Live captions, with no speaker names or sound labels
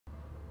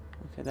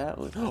Okay, that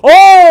was.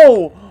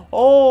 Oh!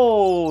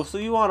 Oh! So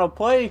you want to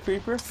play,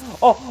 creeper?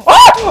 Oh!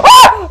 Ah!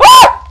 Ah!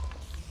 Ah!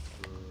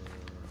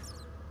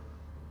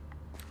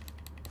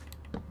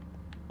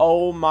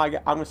 Oh my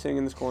god! I'm sitting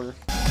in this corner.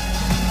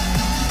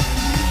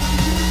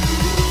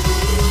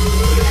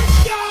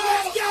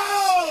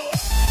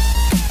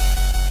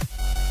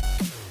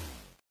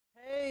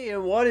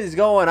 What is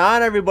going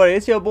on, everybody?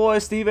 It's your boy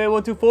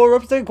Steve8124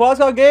 representing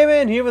QuadSquad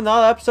Gaming here with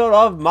another episode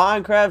of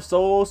Minecraft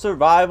Solo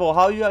Survival.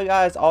 How you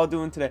guys all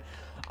doing today?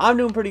 I'm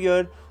doing pretty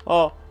good.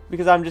 Oh,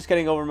 because I'm just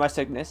getting over my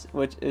sickness,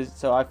 which is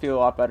so I feel a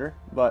lot better.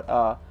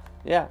 But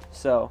yeah,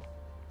 so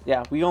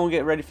yeah, we gonna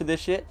get ready for this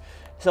shit.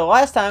 So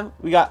last time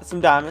we got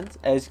some diamonds,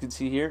 as you can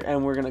see here,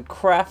 and we're gonna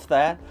craft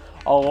that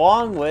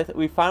along with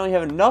we finally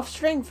have enough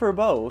string for a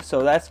bow,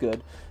 so that's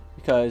good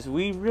because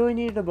we really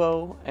needed a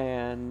bow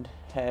and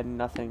had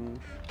nothing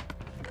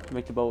to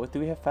make the bow with. Do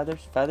we have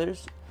feathers?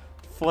 Feathers?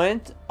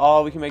 Flint?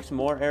 Oh, we can make some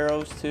more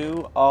arrows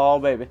too. Oh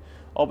baby.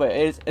 Oh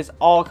baby. It's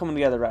all coming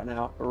together right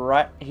now.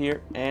 Right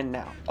here and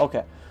now.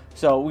 Okay.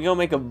 So we're gonna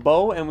make a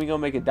bow and we're gonna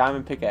make a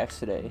diamond pickaxe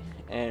today.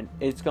 And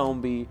it's gonna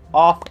be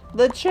off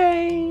the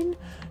chain.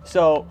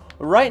 So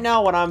right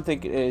now what I'm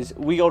thinking is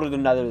we go to the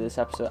nether this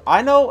episode.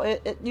 I know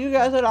you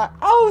guys are like,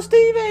 oh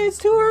Stevie, it's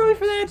too early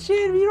for that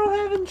shit. You don't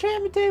have an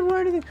enchantment table or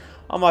anything.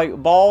 I'm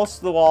like, balls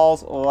to the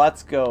walls,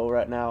 let's go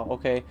right now.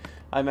 Okay,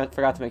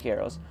 forgot to make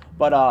arrows.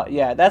 But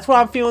yeah, that's what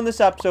I'm feeling this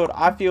episode.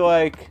 I feel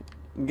like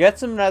get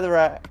some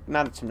netherrack,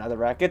 not some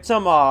netherrack, get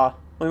some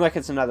we might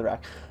get some netherrack.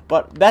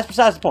 But that's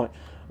besides the point.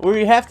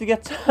 We have to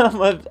get some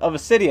of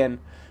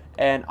obsidian,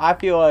 and I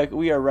feel like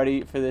we are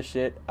ready for this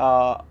shit.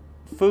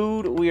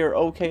 Food we are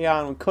okay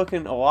on. We're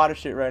cooking a lot of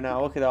shit right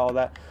now. Look at all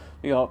that.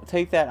 You know,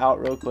 take that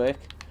out real quick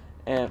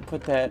and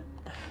put that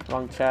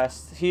wrong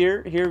chest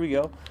here. Here we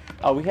go.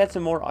 We had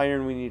some more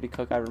iron we need to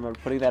cook. I remember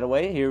putting that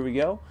away. Here we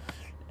go.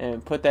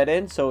 And put that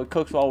in so it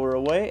cooks while we're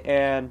away.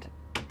 And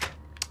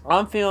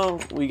I'm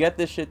feeling we get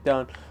this shit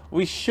done.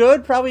 We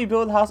should probably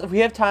build a house. If we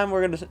have time,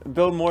 we're going to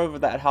build more of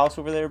that house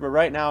over there. But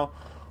right now,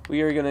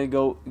 we are going to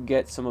go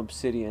get some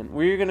obsidian.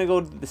 We're going to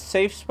go to the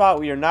safe spot.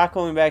 We are not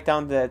going back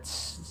down to that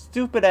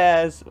stupid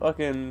ass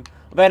fucking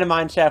abandoned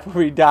mine shaft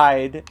where we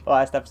died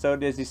last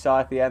episode, as you saw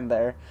at the end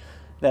there.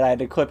 That I had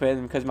to clip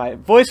in because my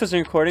voice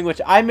wasn't recording,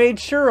 which I made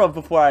sure of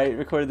before I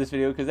recorded this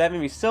video because that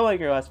made me so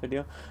angry last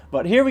video.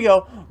 But here we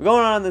go. We're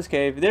going on in this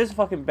cave. There's a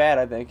fucking bat,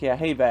 I think. Yeah,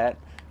 hey bat.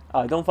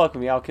 Don't fuck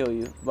with me. I'll kill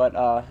you. But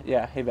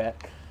yeah, hey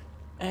bat.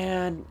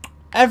 And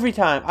every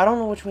time, I don't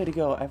know which way to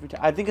go. Every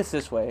time, I think it's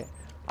this way.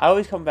 I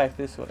always come back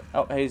this way.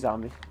 Oh, hey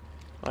zombie.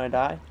 Wanna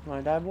die?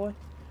 Wanna die, boy?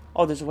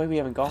 Oh, there's a way we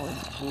haven't gone.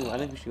 Ooh, I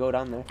think we should go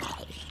down there.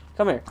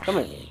 Come here.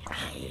 Come here.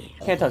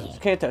 Can't touch us.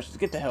 Can't touch us.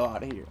 Get the hell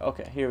out of here.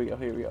 Okay, here we go.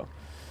 Here we go.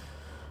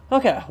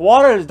 Okay,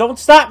 waters, don't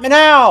stop me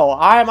now!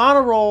 I'm on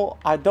a roll.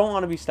 I don't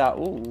want to be stopped.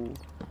 Ooh.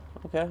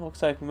 Okay,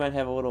 looks like we might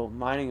have a little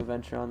mining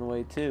adventure on the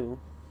way too.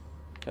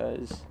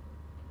 Because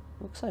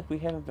looks like we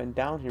haven't been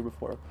down here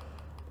before.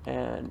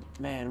 And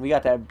man, we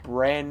got that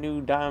brand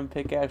new diamond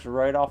pickaxe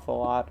right off the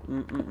lot.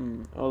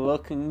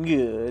 Looking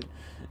good.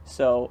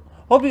 So,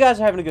 hope you guys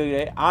are having a good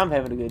day. I'm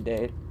having a good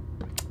day.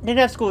 Didn't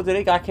have school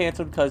today, got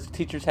canceled because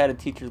teachers had a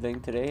teacher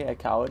thing today at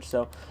college,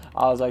 so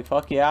I was like,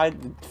 fuck yeah,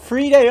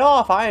 free day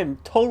off, I am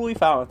totally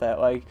fine with that.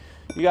 Like,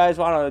 you guys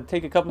want to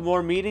take a couple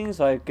more meetings,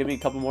 like, give me a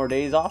couple more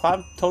days off,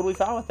 I'm totally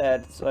fine with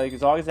that. It's like,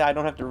 as long as I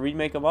don't have to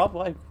remake them up,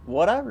 like,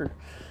 whatever.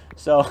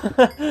 So,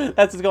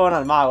 that's what's going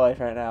on in my life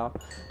right now.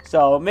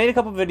 So, made a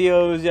couple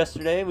videos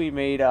yesterday. We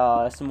made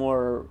some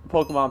more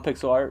Pokemon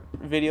pixel art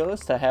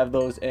videos to have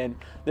those in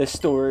the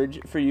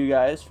storage for you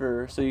guys,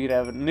 so you can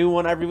have a new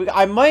one every week.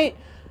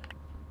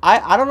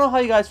 I don't know how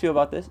you guys feel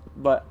about this,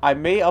 but I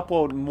may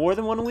upload more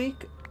than 1 a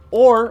week,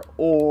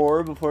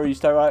 or before you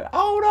start like,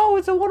 oh no,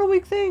 it's a 1 a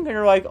week thing, and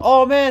you're like,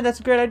 oh man,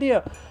 that's a great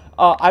idea.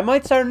 I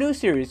might start a new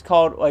series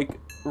called like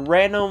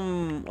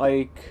random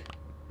like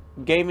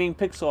gaming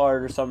pixel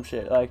art or some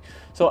shit. Like,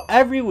 so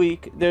every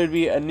week there would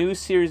be a new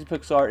series of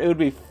pixel art. It would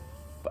be,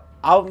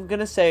 I'm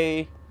gonna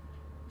say,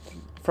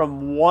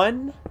 from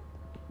 1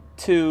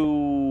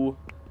 to,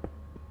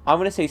 I'm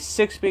gonna say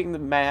 6 being the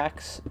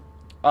max.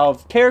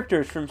 Of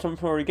characters from some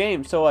sort of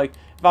game. So like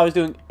if I was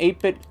doing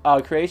 8-bit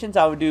creations,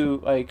 I would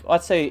do like,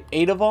 let's say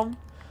 8 of them,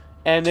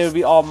 and they would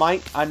be all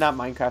not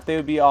Minecraft, they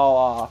would be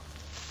all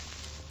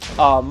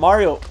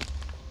Mario.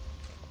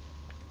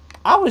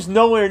 I was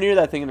nowhere near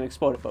that thing and it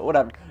exploded, but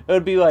whatever. It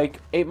would be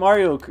like 8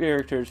 Mario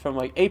characters from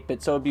like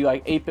 8-bit, so it would be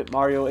like 8-bit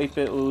Mario,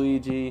 8-bit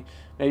Luigi,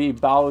 maybe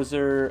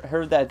Bowser.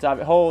 Heard that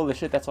zombie. Holy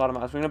shit, that's a lot of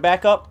mouse. We're gonna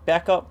back up,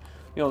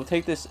 you know,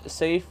 take this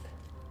safe.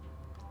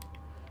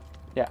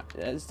 Yeah,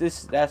 that's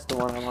the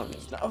one I want.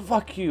 Oh,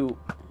 fuck you.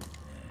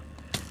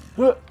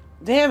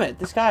 Damn it,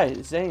 this guy,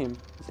 his aim's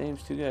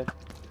too good.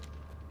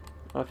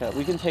 Okay,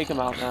 we can take him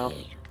out now.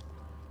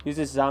 Use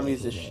this zombie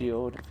as a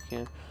shield if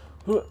you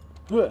can.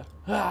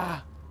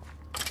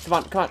 Come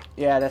on.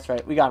 Yeah, that's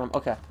right. We got him.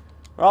 Okay.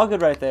 We're all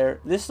good right there.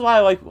 This is why I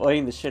like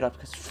laying this shit up,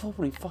 because there's so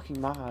many fucking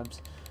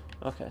mobs.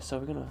 Okay, so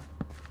we're gonna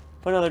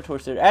put another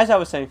torch there. As I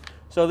was saying,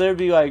 so there'd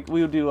be like,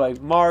 we would do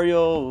like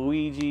Mario,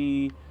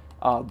 Luigi,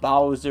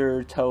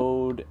 Bowser,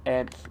 Toad,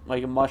 and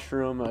like a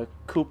mushroom, a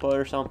Koopa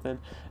or something,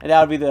 and that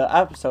would be the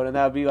episode, and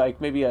that would be like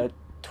maybe a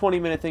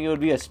 20-minute thing. It would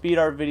be a speed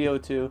art video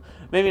too,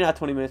 maybe not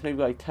 20 minutes, maybe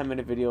like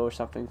 10-minute video or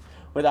something,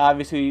 with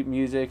obviously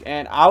music.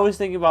 And I was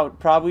thinking about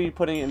probably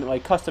putting in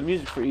like custom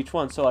music for each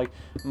one, so like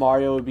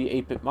Mario would be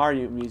 8-bit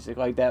Mario music,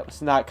 like that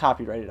was not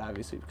copyrighted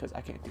obviously because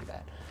I can't do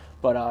that.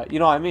 But you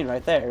know what I mean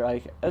right there.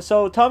 Like,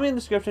 so tell me in the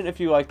description if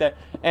you like that.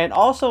 And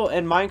also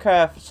in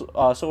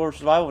Minecraft Solar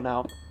Survival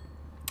now,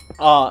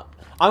 I'm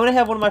gonna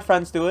have one of my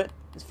friends do it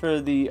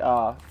for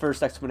the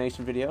first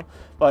explanation video.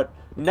 But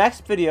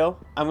next video,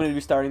 I'm gonna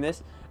be starting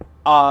this.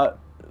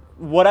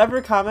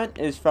 Whatever comment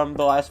is from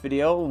the last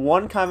video,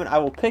 one comment I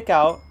will pick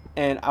out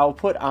and I'll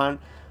put on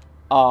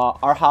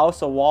our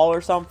house, a wall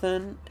or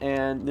something,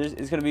 and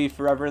it's gonna be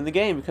forever in the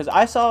game, because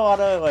I saw a lot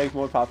of like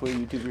more popular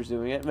YouTubers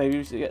doing it.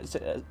 Maybe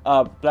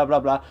blah blah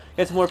blah,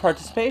 get some more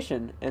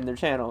participation in their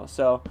channel.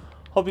 So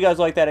hope you guys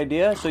like that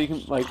idea, so you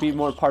can like be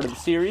more part of the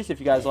series if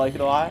you guys like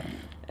it a lot.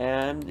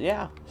 And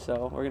yeah,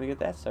 so we're gonna get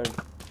that started.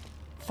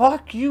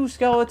 Fuck you,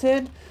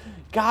 skeleton!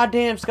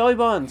 Goddamn skelly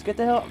buns! Get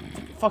the hell!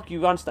 Fuck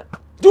you, Einstein!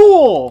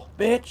 Duel,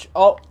 bitch!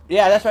 Oh,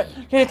 yeah, that's right.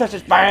 Can't touch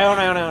this. Bow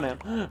now, now,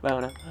 now.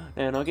 Bow now.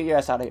 No, get your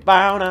ass out of here.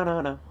 Bow now,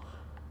 now, now.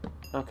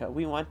 Okay,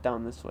 we went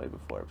down this way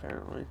before,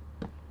 apparently.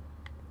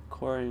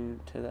 According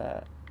to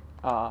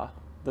that,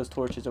 those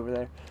torches over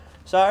there.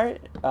 Sorry,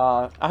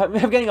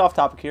 I'm getting off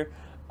topic here.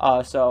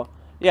 So,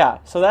 yeah,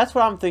 so that's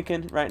what I'm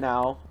thinking right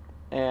now.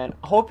 And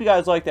I hope you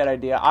guys like that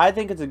idea. I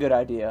think it's a good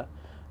idea.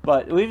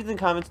 But leave it in the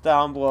comments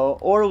down below,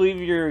 or leave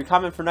your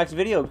comment for next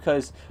video,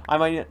 because I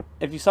might,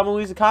 if someone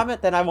leaves a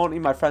comment, then I won't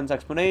need my friend's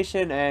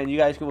explanation, and you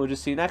guys will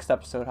just see next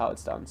episode how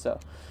it's done. So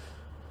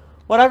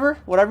whatever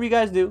you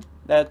guys do,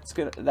 that's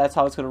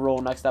how it's gonna roll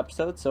next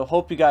episode. So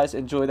hope you guys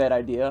enjoy that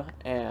idea,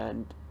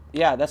 and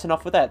yeah, that's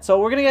enough with that. So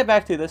we're gonna get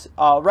back to this.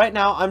 Right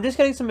now I'm just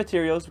getting some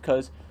materials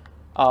because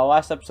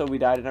last episode we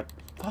died. And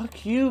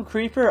fuck you,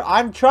 creeper!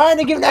 I'm trying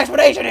to give an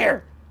explanation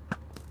here.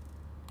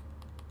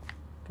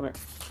 Come here.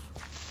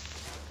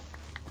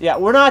 Yeah,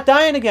 we're not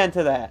dying again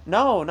to that.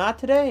 No, not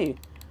today.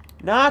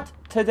 Not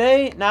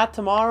today, not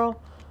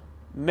tomorrow.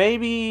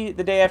 Maybe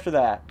the day after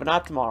that, but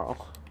not tomorrow.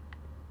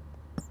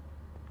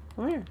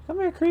 Come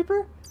here,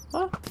 creeper.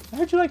 Huh? I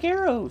heard you like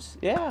arrows.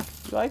 Yeah,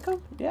 you like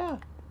them? Yeah.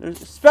 They're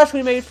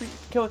especially made for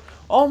killing.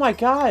 Oh my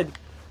god.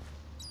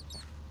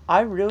 I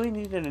really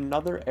needed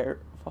another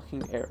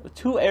fucking arrow.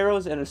 2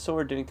 arrows and a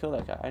sword didn't kill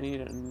that guy. I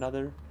needed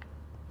another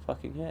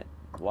fucking hit.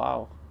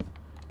 Wow.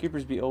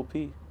 Creepers be OP.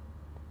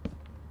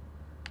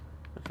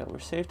 Okay, we're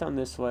safe down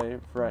this way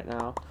for right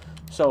now.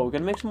 So we're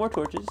gonna make some more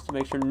torches to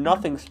make sure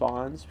nothing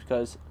spawns,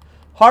 because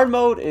hard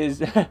mode is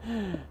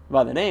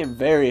by the name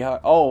very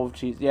hard. Oh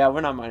jeez, yeah,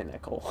 we're not mining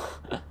that coal.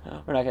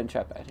 We're not getting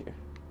trapped out here.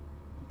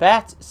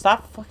 Bats,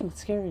 stop fucking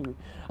scaring me.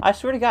 I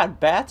swear to God,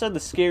 bats are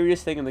the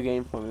scariest thing in the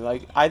game for me.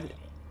 Like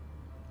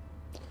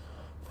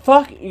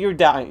fuck, you're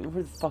dying.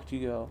 Where the fuck do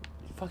you go?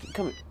 Fucking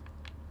come here.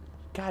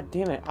 God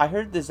damn it! I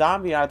heard the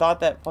zombie and I thought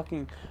that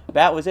fucking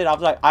bat was it. I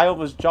was like, I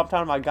almost jumped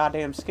out of my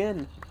goddamn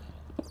skin.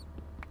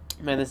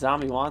 Man, this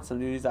zombie wants him,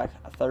 dude. He's like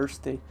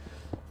thirsty.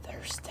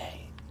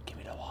 Thirsty. Give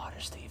me the water,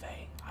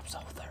 Stevie. I'm so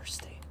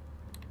thirsty.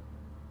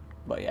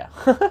 But yeah.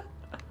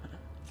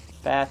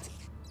 Bat.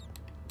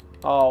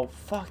 Oh,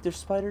 fuck. There's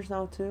spiders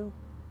now, too.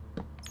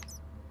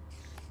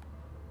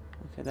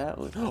 Okay, that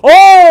was...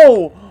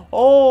 Oh!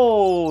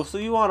 Oh! So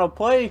you want to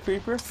play,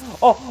 creeper?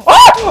 Oh!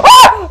 Ah!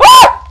 Ah!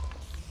 Ah!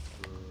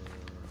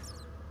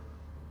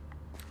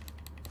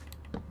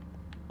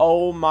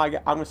 Oh my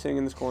god. I'm sitting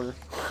in this corner.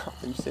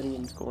 I'm sitting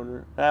in this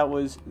corner. That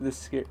was the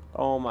scare.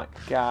 Oh my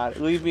god.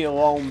 Leave me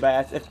alone,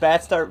 bats. If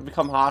bats start to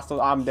become hostile,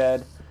 I'm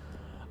dead.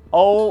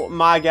 Oh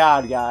my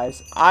god,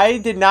 guys. I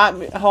did not.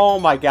 Oh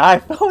my god. I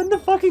fell in the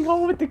fucking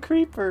hole with the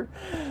creeper.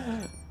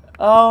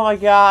 Oh my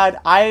god.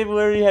 I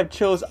literally have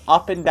chills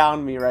up and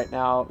down me right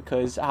now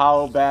because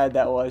how bad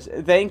that was.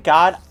 Thank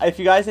god. If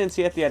you guys didn't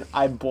see at the end,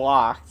 I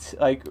blocked.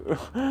 Like,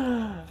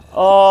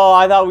 oh,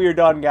 I thought we were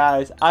done,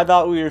 guys. I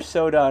thought we were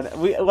so done.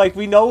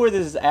 We know where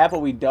this is at, but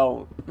we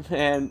don't.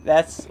 And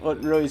that's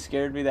what really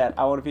scared me, that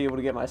I want to be able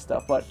to get my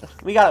stuff. But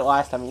we got it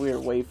last time and we were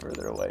way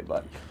further away.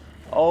 But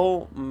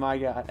oh my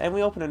god. And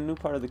we opened a new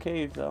part of the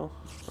cave, though.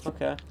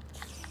 Okay.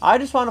 I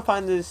just want to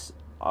find this.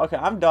 Okay,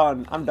 I'm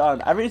done. I'm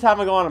done. Every time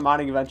I go on a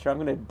mining adventure, I'm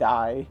going to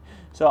die.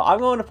 So I'm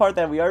going to part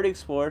that we already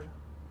explored.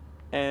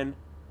 And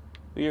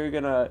we are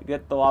going to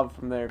get the lava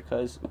from there,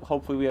 because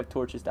hopefully we have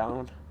torches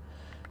down.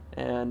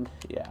 And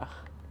yeah.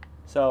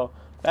 So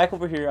back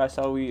over here, I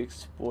saw we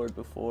explored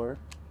before.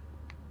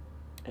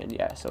 And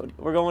yeah, so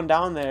we're going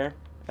down there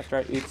after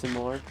I eat some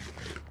more.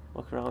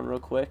 Look around real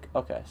quick.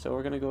 Okay, so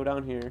we're going to go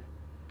down here.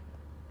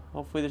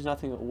 Hopefully there's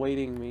nothing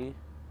awaiting me.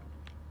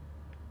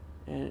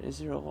 And is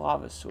there a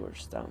lava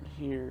source down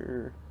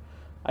here?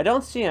 I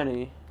don't see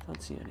any.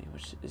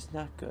 Which is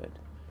not good.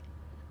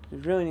 We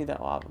really need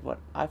that lava, but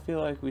I feel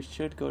like we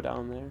should go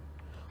down there.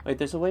 Wait,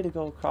 there's a way to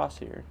go across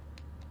here.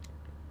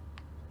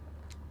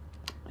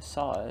 I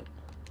saw it.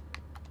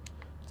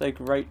 It's like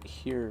right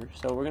here.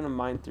 So we're gonna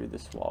mine through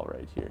this wall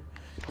right here.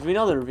 Because we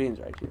know the ravine's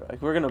right here.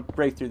 Like, we're gonna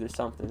break through there's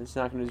something. It's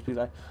not gonna just be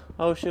like,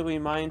 oh shit, we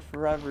mined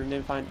forever and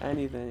didn't find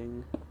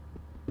anything.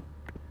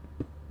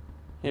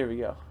 Here we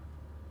go.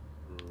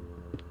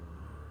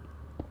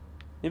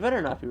 You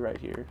better not be right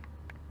here.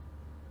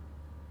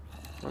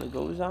 Wanna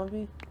go,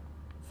 zombie?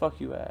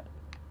 Fuck you at.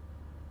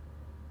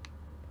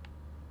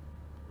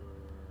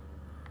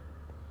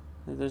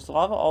 There's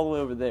lava all the way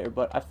over there,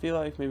 but I feel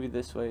like maybe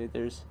this way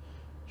there's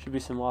should be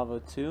some lava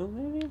too,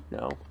 maybe?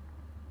 No.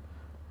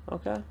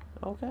 Okay,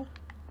 okay.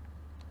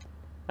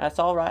 That's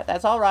alright,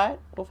 that's alright.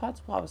 We'll find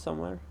some lava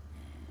somewhere.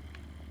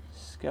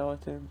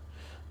 Skeleton.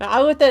 Now,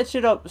 I lit that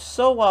shit up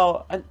so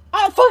well, and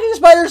fucking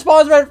spider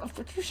spawns right. Are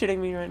you shitting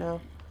me right now?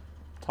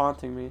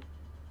 Taunting me.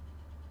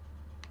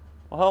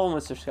 Well, hello,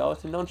 Mr.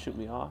 Skeleton. Don't shoot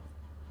me off.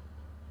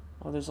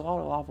 Oh, there's a lot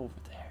of lava over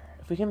there.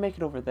 If we can make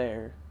it over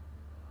there.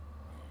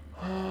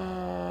 How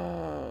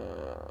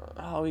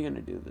are we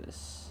gonna do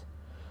this?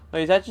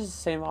 Wait, is that just the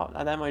same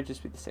lava? That might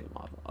just be the same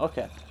lava.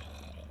 Okay.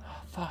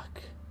 Oh,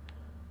 fuck.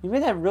 We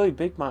made that really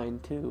big mine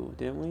too,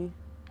 didn't we?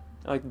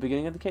 Like the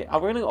beginning of the cave. Oh,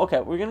 we're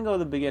gonna go to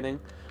the beginning.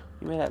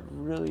 We made that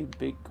really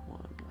big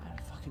one.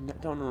 I fucking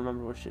don't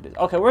remember what shit is.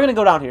 Okay, we're gonna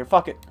go down here.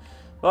 Fuck it.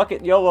 Fuck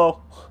it.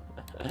 YOLO.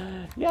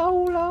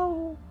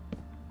 YOLO.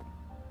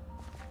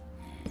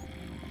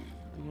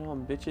 You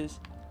know, bitches.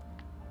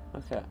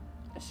 Okay.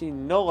 I see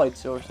no light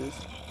sources.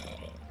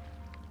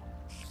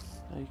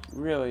 Like,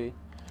 really.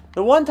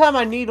 The one time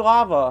I need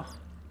lava,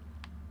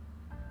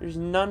 there's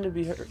none to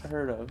be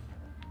heard of.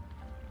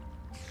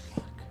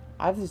 Fuck.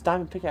 I have this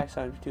diamond pickaxe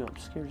on me too. I'm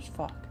scared as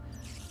fuck.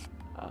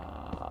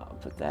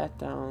 Put that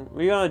down.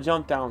 We're gonna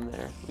jump down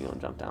there. We're gonna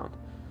jump down.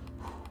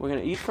 We're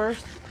gonna eat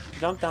first,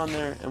 jump down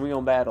there, and we're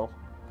gonna battle.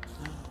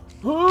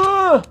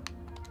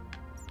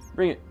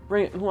 Bring it.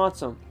 Bring it. Who wants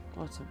some?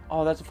 Who wants some?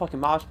 Oh, that's a fucking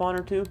mob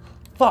spawner too?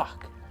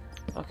 Fuck!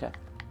 Okay.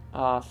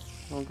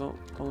 We'll go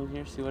in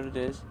here, see what it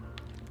is.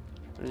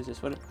 What is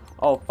this? What?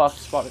 Oh, fuck,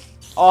 spotted.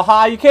 Oh,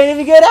 hi, you can't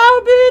even get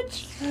out,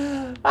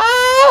 bitch!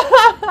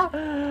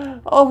 Ah!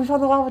 Oh, we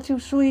found the lava too,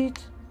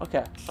 sweet.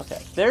 Okay, okay.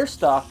 They're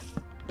stuck.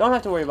 Don't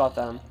have to worry about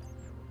them.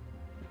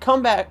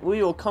 Come back.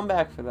 We will come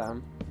back for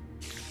them.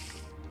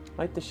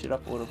 Light this shit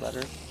up a little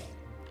better.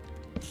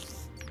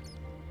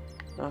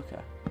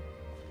 Okay.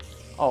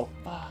 Oh,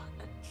 fuck.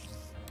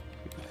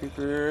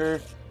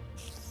 Creeper.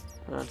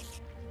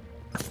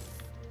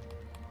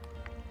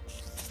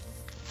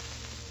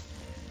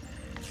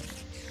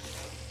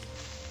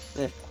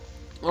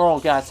 Oh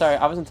god, sorry,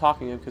 I wasn't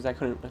talking because I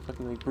couldn't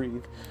fucking like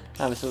breathe.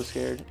 I was so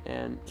scared.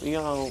 And we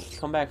gonna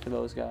come back for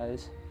those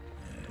guys.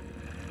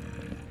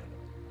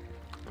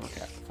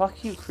 Okay.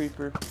 Fuck you,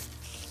 creeper.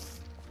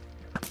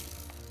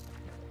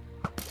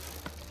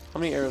 How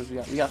many arrows we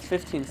got? We got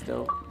 15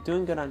 still.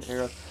 Doing good on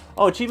arrows.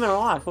 Oh, achievement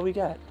unlocked. What we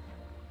got?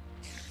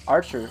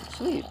 Archer.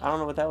 Sweet. I don't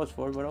know what that was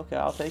for, but okay,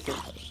 I'll take it.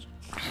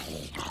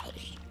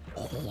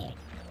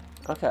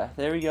 Okay,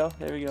 there we go.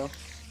 There we go.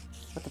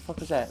 What the fuck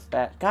was that?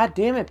 Bat. God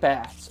damn it,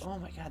 bats. Oh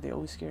my god, they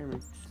always scare me.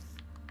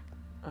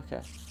 Okay.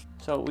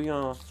 So we're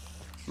gonna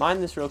mine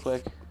this real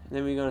quick, and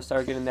then we're gonna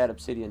start getting that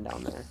obsidian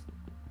down there.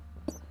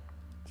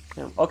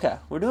 Okay,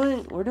 we're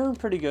doing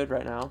pretty good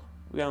right now.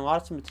 We got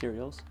lots of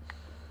materials.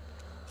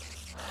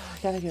 I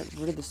gotta get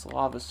rid of this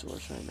lava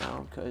source right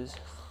now because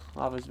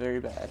lava is very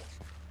bad.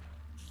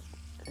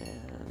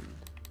 And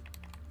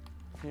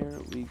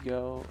here we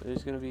go.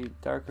 It's gonna be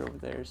darker over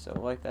there, so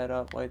light that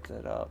up. Light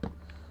that up.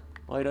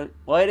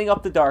 Lighting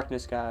up the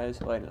darkness,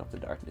 guys. Lighting up the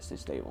darkness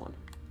is day one.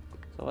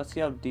 So let's see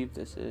how deep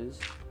this is.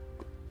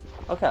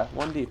 Okay,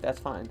 1 deep. That's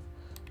fine.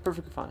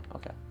 Perfectly fine.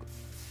 Okay.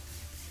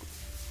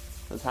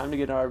 So time to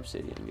get our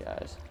obsidian,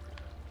 guys.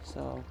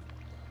 So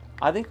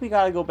I think we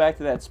gotta go back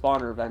to that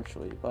spawner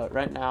eventually, but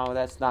right now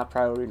that's not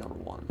priority number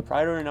one.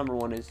 Priority number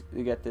one is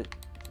to get the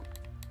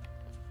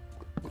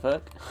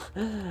fuck.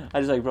 I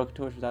just like broke a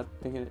torch without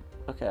thinking it.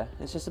 Okay,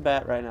 it's just a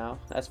bat right now.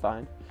 That's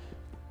fine.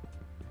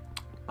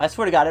 I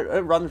swear to God,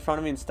 it runs in front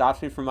of me and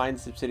stops me from mining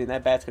this obsidian.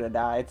 That bat's gonna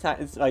die. It's not.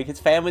 It's like his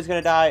family's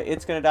gonna die.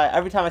 It's gonna die.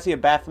 Every time I see a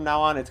bat from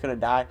now on, it's gonna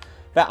die.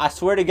 But I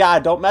swear to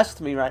God, don't mess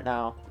with me right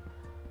now.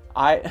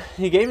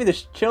 He gave me the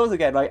chills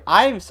again. Like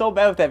I'm so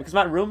bad with that because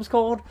my room's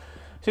cold.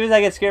 As soon as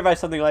I get scared by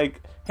something, like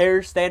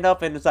hairs stand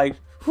up and it's like,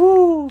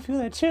 whoo, feel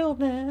that chill,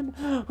 man.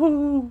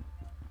 Whoo.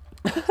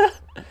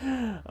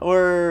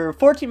 We're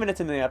 14 minutes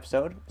into the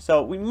episode,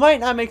 so we might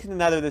not make it to the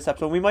Nether this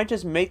episode. We might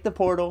just make the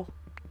portal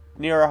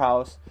near our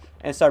house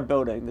and start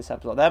building this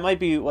episode. That might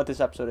be what this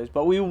episode is,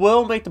 but we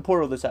will make the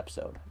portal this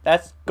episode.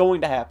 That's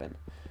going to happen.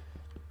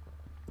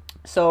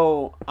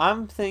 So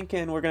I'm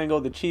thinking we're gonna go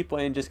the cheap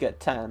way and just get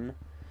 10,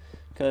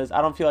 because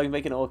I don't feel like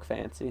making it look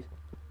fancy.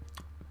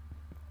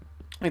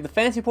 Like the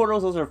fancy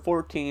portals, those are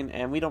 14,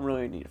 and we don't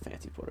really need a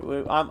fancy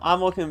portal.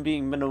 I'm looking at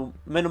being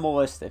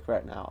minimalistic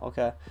right now.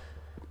 Okay,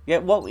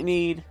 get what we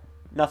need,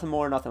 nothing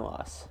more, nothing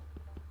less.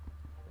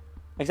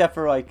 Except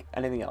for, like,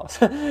 anything else.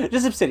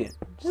 Just obsidian.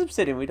 Just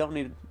obsidian. We don't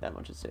need that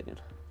much obsidian.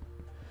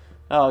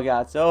 Oh,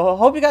 God. So,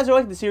 hope you guys are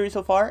liking the series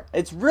so far.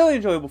 It's really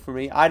enjoyable for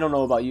me. I don't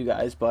know about you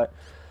guys, but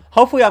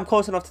Hopefully I'm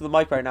close enough to the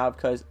mic right now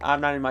because I'm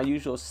not in my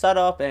usual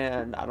setup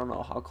and I don't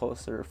know how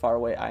close or far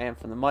away I am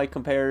from the mic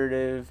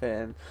comparative,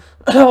 and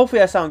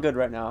hopefully I sound good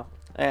right now,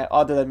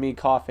 other than me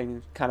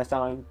coughing, kind of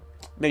sounding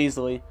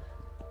nasally.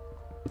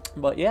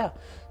 But yeah,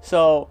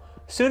 so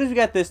as soon as we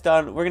get this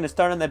done, we're going to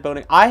start on that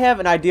building. I have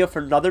an idea for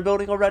another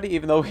building already,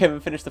 even though we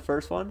haven't finished the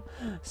first one.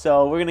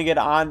 So we're going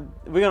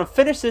to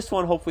finish this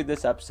one hopefully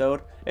this episode.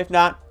 If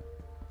not,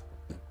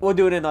 we'll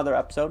do it in another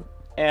episode.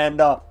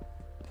 And I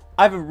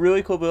have a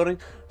really cool building.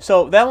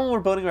 So that one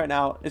we're building right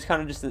now is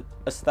kind of just an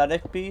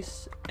aesthetic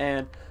piece,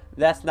 and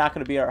that's not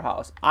going to be our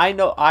house. I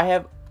know I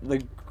have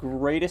the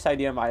greatest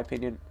idea, in my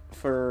opinion,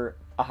 for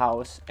a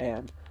house,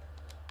 and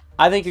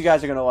I think you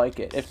guys are going to like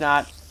it. If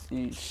not,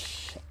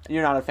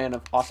 you're not a fan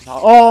of Awesome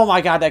House. Oh my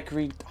god, that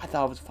creep. I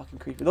thought it was a fucking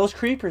creeper. Those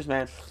creepers,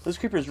 man. Those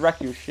creepers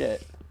wreck your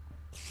shit.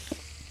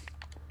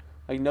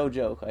 Like, no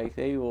joke. Like,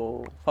 they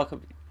will fuck up.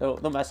 They'll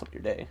mess up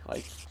your day.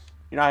 Like,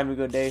 you're not having a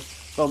good day,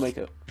 they'll make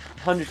it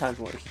 100 times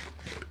worse.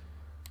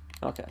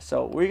 Okay,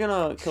 so we're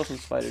gonna kill some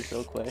spiders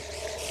real quick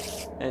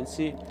and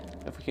see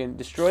if we can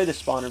destroy the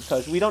spawner,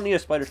 because we don't need a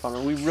spider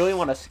spawner. We really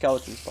want a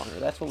skeleton spawner.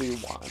 That's what we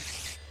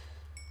want.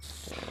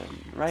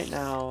 And right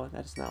now,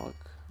 that does not look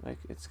like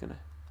it's gonna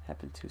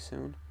happen too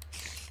soon.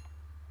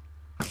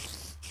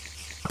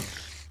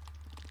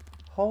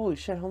 Holy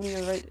shit, how many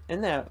are right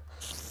in that?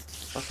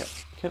 Okay,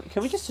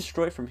 can we just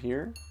destroy it from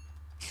here?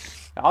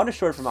 I'll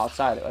destroy it from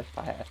outside if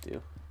I have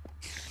to.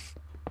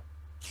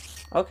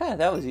 Okay,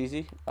 that was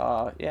easy.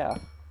 Yeah.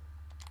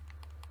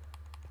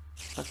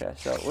 Okay,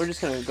 so we're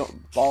just gonna go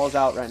balls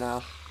out right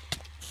now.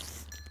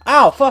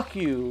 Ow, fuck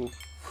you.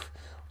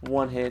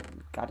 One hit.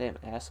 Goddamn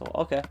asshole.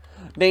 Okay.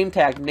 Name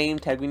tag, name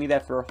tag. We need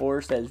that for a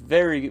horse. That is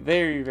very,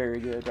 very, very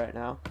good right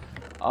now.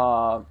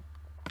 I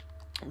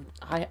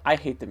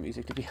hate the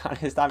music, to be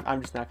honest.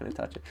 I'm just not gonna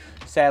touch it.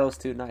 Saddle's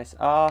too nice.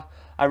 I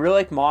really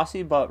like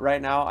Mossy, but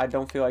right now I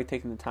don't feel like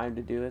taking the time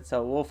to do it.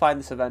 So we'll find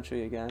this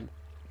eventually again.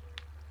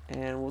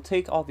 And we'll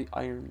take all the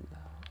iron.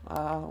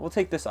 We'll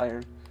take this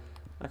iron.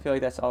 I feel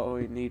like that's all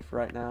we need for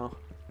right now.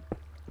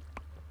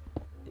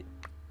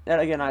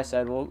 And again, I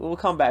said we'll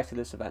come back to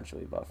this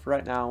eventually, but for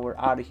right now, we're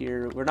out of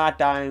here. We're not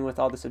dying with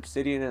all this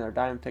obsidian and our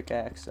diamond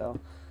pickaxe, so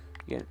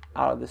get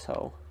out of this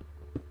hole.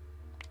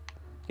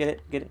 Get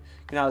it? Get it?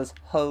 Get out of this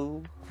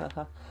hole.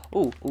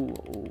 Ooh, ooh,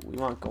 ooh. We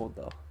want gold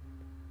though.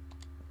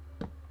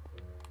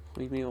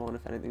 Leave me alone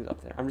if anything's up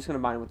there. I'm just gonna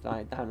mine with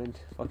diamond.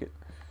 Fuck it.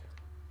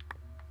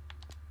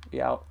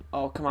 Yeah.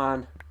 Oh, come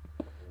on.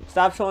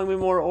 Stop showing me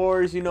more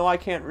ores. You know I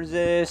can't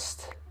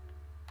resist.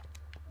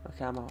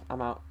 Okay, I'm out.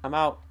 I'm out. I'm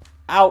out.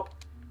 Out.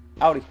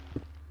 Outie.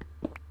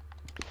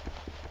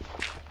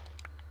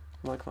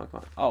 Come on, come on,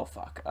 come on. Oh,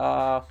 fuck.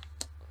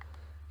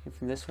 Came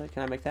from this way.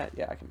 Can I make that?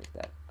 Yeah, I can make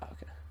that.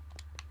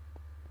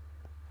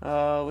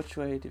 Okay. Which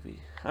way did we...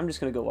 I'm just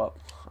gonna go up.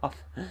 Up.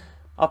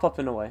 Up, up,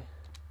 and away.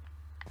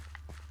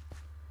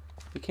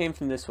 We came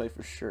from this way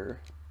for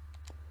sure.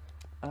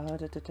 Now,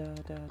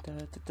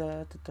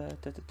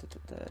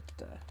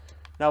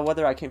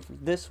 whether I came from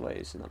this way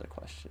is another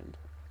question.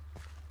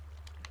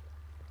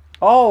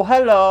 Oh,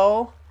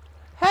 hello!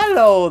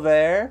 Hello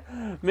there!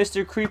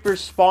 Mr. Creeper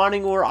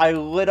spawning where I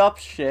lit up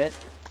shit.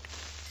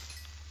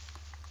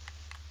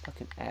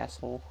 Fucking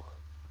asshole.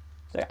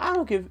 It's like, I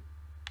don't give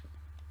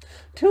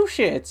two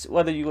shits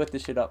whether you lit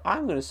this shit up.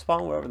 I'm gonna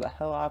spawn wherever the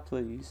hell I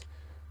please.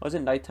 Was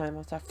it nighttime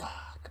outside?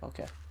 Fuck.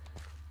 Okay.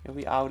 Yeah,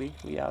 we outie.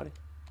 We outie.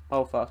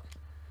 Oh, fuck.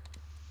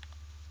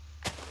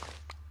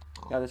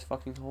 Got this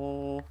fucking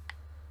hole.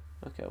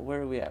 Okay,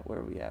 where are we at? Where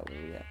are we at? Where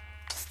are we at?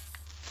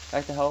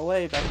 Back the hell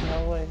away. Back the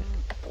hell away.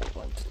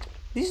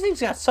 These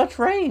things got such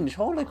range.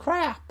 Holy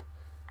crap.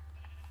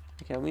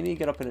 Okay, we need to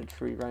get up in a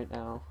tree right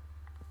now.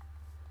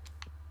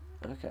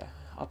 Okay,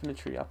 up in a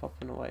tree. Up, up,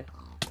 and away.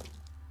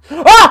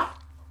 Ah!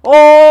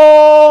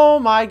 Oh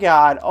my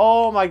god.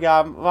 Oh my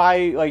god.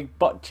 My, like,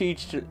 butt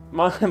cheeks,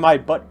 my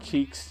butt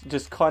cheeks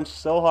just clenched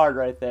so hard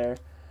right there.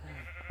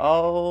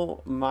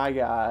 Oh my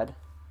god.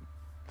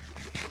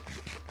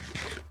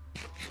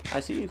 I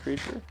see you,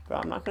 creeper,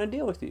 but I'm not gonna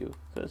deal with you,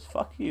 because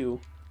fuck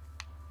you.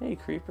 Hey,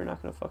 creeper, not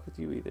gonna fuck with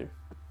you either.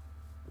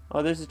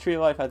 Oh, there's a tree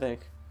of life, I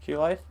think. Tree of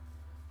life?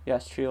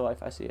 Yes, tree of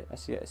life. I see it. I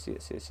see it. I see it. I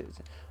see it. I see it.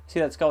 I see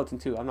that skeleton,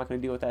 too. I'm not gonna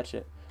deal with that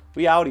shit.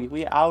 We outie.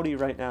 We outie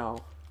right now.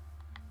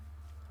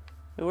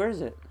 Wait, where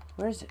is it?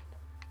 Where is it?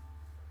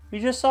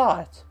 You just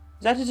saw it.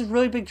 Is that just a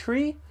really big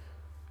tree?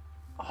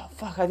 Oh,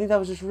 fuck. I think that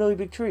was just a really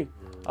big tree.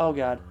 Oh,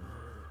 God.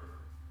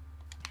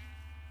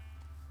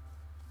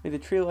 Made the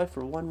tree of life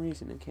for one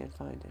reason and can't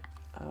find it.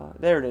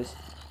 There it is.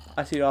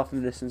 I see it off in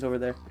the distance over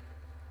there.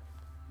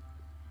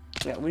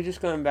 Yeah, we're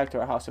just going back to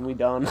our house and we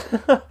done.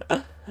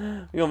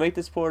 We're gonna make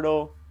this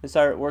portal and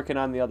start working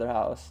on the other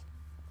house.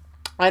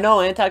 I know,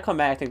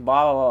 anticlimactic,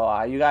 blah, blah,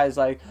 blah. You guys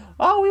like,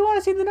 oh, we want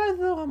to see the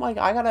nether. I'm like,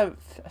 I gotta,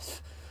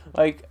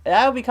 like,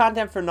 that'll be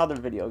content for another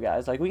video,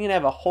 guys. Like, we can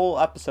have a whole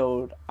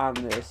episode on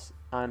this,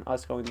 on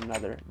us going to the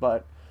nether.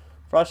 But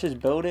for us just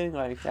building,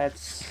 like,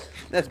 that's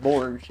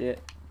boring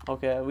shit.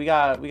 Okay, we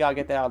gotta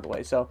get that out of the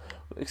way. So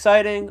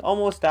exciting,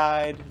 almost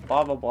died,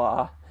 blah blah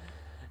blah,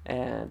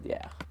 and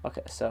yeah.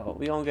 Okay, so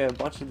we gonna get a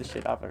bunch of the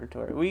shit off our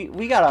inventory.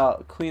 We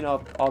gotta clean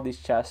up all these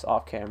chests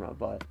off camera,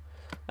 but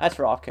that's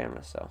for off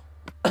camera. So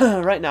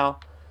right now,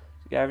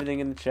 we got everything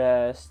in the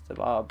chest.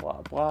 Blah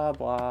blah blah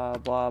blah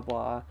blah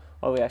blah.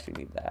 Oh, we actually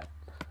need that.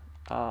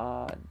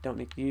 Don't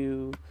need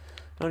you.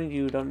 Don't need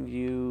you. Don't need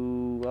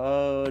you.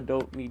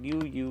 Don't need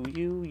you.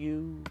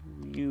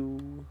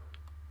 You.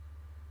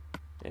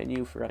 And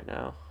you for right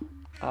now.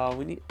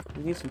 We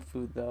need some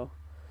food though.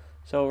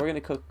 So we're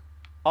gonna cook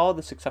all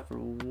this except for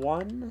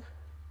one.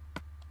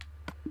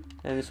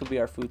 And this will be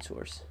our food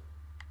source.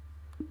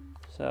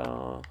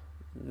 So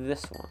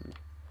this one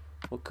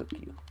will cook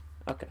you.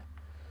 Okay.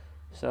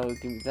 So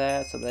give me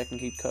that so that I can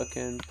keep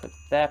cooking. Put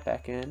that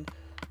back in.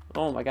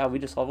 Oh my god, we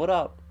just leveled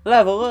up.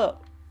 Level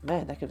up!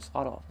 Man, that gives us a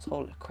lot of offers.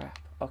 Holy crap.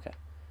 Okay.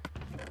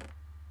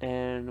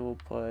 And we'll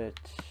put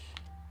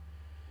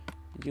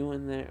you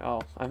in there.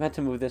 Oh, I meant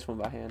to move this one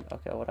by hand.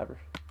 Okay, whatever.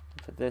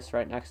 Put this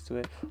right next to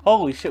it.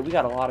 Holy shit, we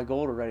got a lot of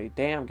gold already.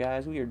 Damn,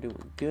 guys, we are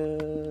doing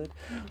good.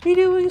 We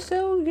doing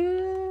so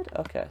good.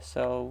 Okay,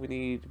 so we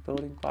need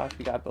building blocks.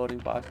 We got building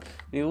blocks.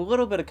 We need a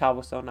little bit of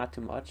cobblestone, not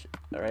too much.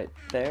 All right,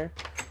 there.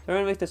 We're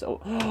gonna make this.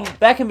 Oh,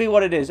 that can be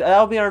what it is.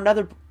 That'll be our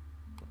another.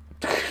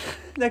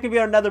 That could be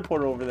our nether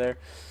portal over there.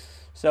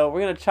 So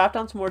we're gonna chop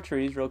down some more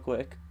trees real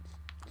quick.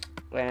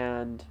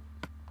 And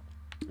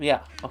yeah,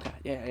 okay,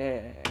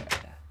 yeah.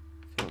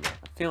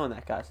 Feeling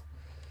that, guys.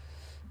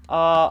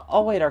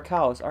 Oh wait, our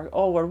cows.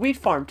 Our wheat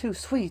farm too.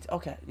 Sweet.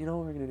 Okay, you know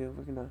what we're gonna do?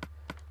 We're gonna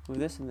move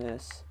this and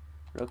this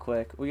real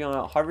quick. We're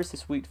gonna harvest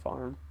this wheat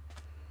farm.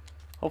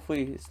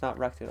 Hopefully it's not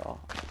wrecked at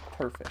all.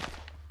 Perfect.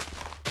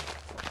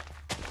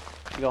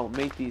 We're gonna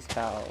make these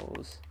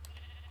cows.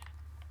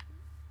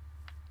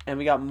 And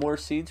we got more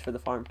seeds for the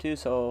farm too.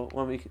 So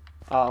when we,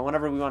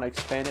 whenever we want to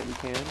expand it, we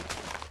can.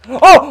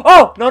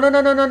 Oh! No!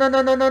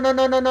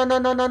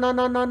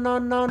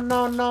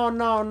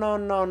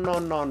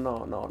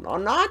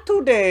 Not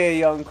today,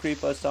 young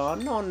creeper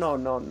son. No.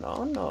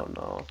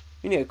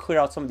 You need to clear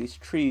out some of these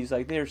trees.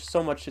 Like, there's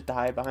so much shit to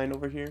hide behind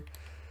over here.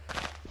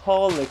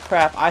 Holy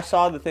crap. I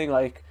saw the thing,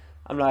 like,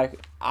 I'm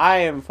like, I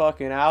am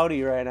fucking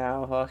outie right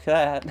now. Fuck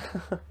that.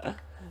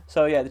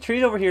 So, yeah, the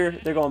trees over here,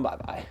 they're going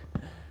bye-bye.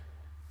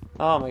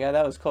 Oh my god,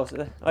 that was close.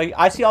 Like,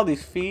 I see all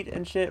these feet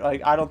and shit.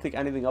 Like, I don't think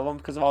anything of them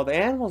because of all the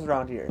animals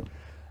around here.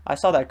 I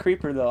saw that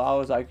creeper, though. I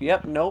was like,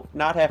 yep, nope,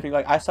 not happening.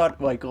 Like, I saw it,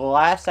 like,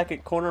 last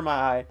second corner of my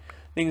eye.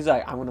 Things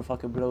like, I'm gonna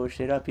fucking blow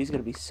shit up. He's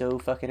gonna be so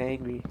fucking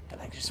angry.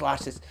 Like, just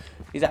watch this.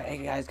 He's like,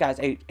 hey, guys,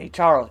 hey,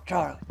 Charlie.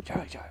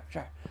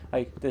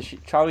 Like,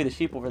 Charlie the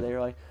sheep over there,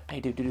 like, hey,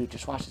 dude,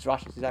 just watch this.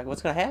 He's like,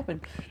 what's gonna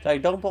happen? He's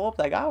like, don't blow up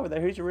that guy over there.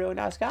 He's a really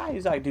nice guy.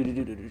 He's like,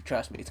 dude,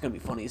 trust me. It's gonna be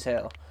funny as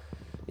hell.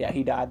 Yeah,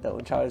 he died, though,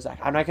 and Charlie's like,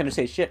 I'm not gonna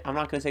say shit.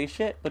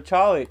 But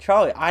Charlie,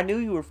 I knew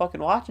you were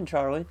fucking watching,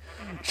 Charlie.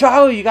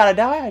 Charlie, you gotta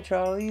die,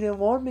 Charlie. You didn't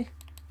warn me.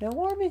 I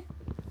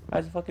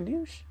was a fucking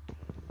douche.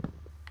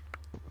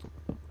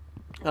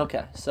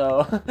 Okay,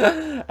 so,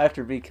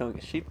 after me killing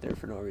a sheep there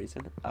for no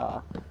reason,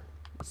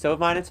 still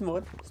mining some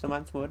wood.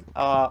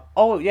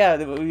 Oh,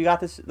 yeah, we got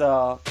this,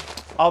 all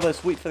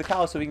this wheat for the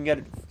cows so we can get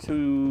it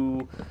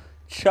to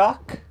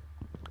Chuck.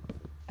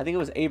 I think it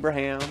was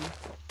Abraham.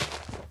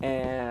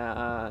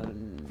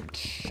 And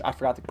I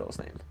forgot the girl's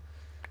name.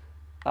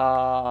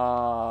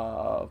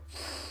 I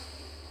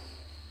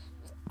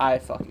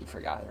fucking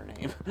forgot her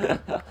name.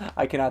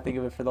 I cannot think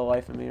of it for the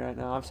life of me right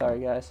now. I'm sorry,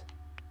 guys.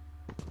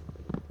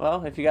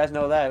 Well, if you guys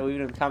know that,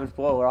 leave it in the comments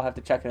below, or I'll have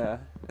to check in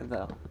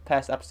the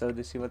past episode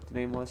to see what the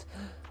name was.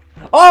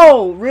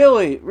 Oh,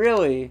 really?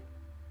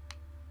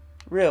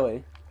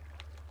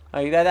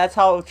 Like that's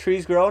how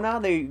trees grow now?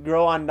 They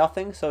grow on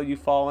nothing, so you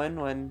fall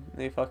in when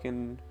they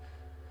fucking...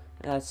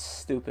 That's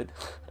stupid.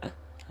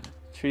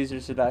 Trees are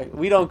so like,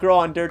 we don't grow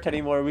on dirt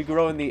anymore. We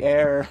grow in the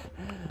air.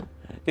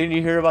 Didn't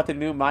you hear about the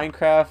new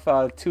Minecraft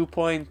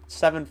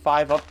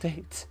 2.75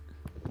 update?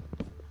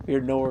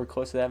 We're nowhere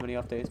close to that many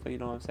updates, but you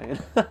know what I'm saying.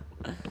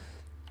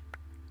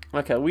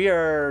 Okay, we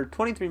are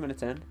 23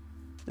 minutes in.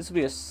 This will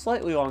be a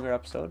slightly longer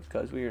episode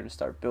because we're going to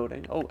start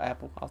building. Oh,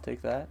 apple. I'll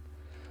take that.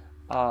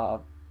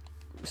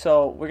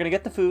 So we're going to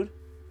get the food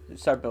and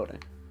start building.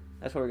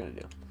 That's what we're going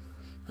to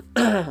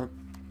do.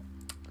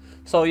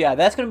 So yeah,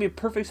 that's going to be a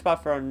perfect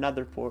spot for our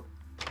nether portal.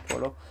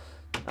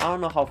 I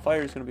don't know how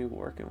fire is going to be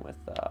working with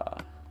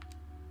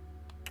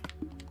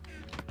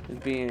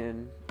it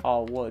being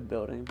all wood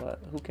building, but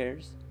who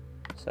cares?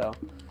 So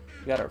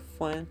we got our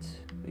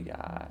flint, we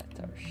got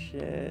our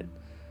shit.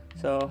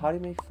 So how do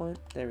you make flint?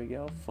 There we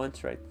go.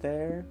 Flint's right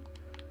there.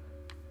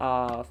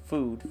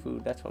 Food.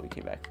 That's what we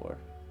came back for,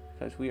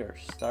 because we are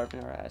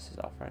starving our asses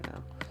off right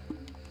now.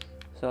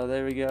 So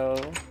there we go.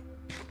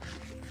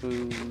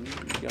 Food.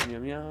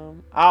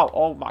 Yum. Ow!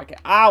 Oh my god!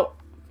 Ow!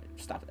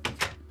 Stop it.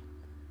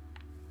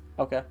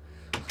 Okay.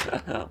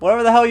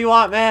 Whatever the hell you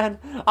want, man.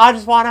 I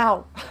just want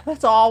out.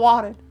 That's all I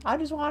wanted. I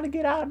just want to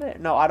get out of there.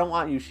 No, I don't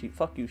want you, sheep.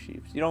 Fuck you,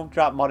 sheep. You don't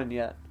drop mutton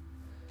yet.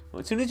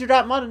 As soon as you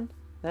drop mutton,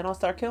 then I'll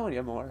start killing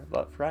you more.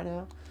 But for right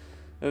now,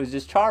 it was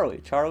just Charlie.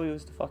 Charlie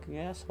was the fucking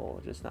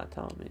asshole, just not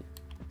telling me.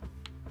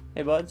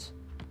 Hey, buds.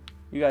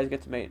 You guys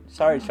get to mate.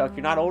 Sorry, Chuck,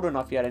 you're not old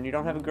enough yet, and you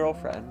don't have a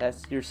girlfriend.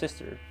 That's your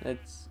sister.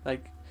 It's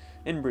like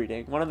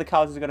inbreeding. One of the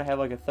cows is gonna have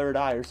like a third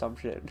eye or some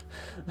shit.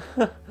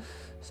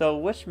 So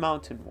which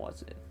mountain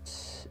was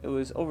it? It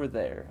was over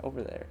there.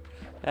 Over there.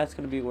 That's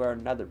gonna be where our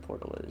nether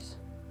portal is.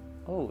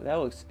 Oh, that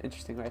looks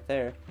interesting right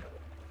there.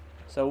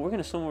 So we're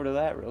gonna swim over to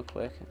that real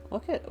quick.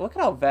 Look at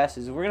how vast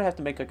it is. We're gonna have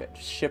to make like a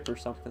ship or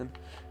something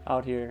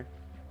out here.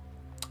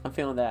 I'm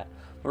feeling that.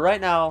 But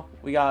right now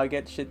we gotta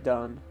get shit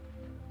done,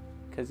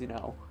 cause you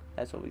know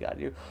that's what we gotta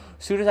do.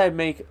 As soon as I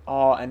make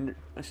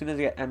as soon as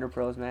I get ender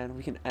pearls, man,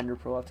 we can ender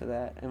pearl up to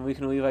that, and we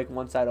can leave like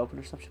one side open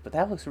or some shit. But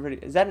that looks really.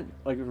 Is that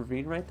like a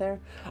ravine right there?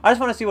 I just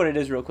want to see what it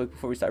is real quick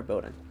before we start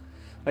building.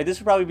 Like this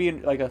would probably be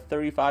like a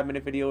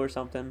 35-minute video or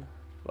something,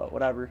 but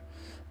whatever.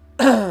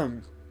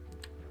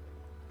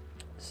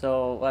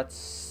 So let's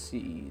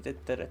see.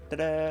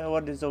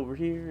 What is over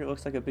here? It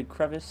looks like a big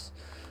crevice.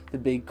 The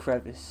big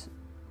crevice.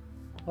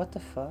 What the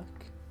fuck?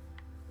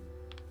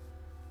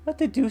 What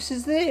the deuce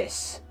is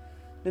this?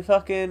 The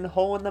fucking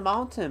hole in the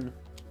mountain.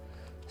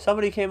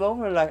 Somebody came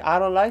over like, I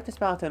don't like this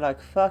mountain.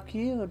 Like, fuck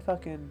you and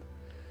fucking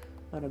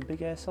on a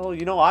big ass hole.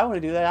 You know I want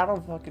to do that.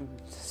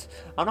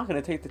 I'm not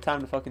gonna take the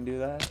time to fucking do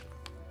that.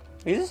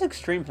 Is this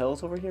extreme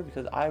hills over here?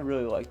 Because I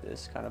really like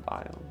this kind of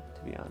biome,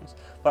 to be honest.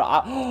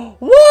 But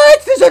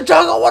what? There's a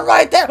jungle one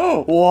right there.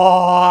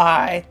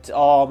 What?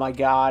 Oh my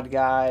god,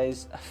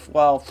 guys.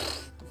 Well,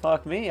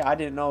 fuck me. I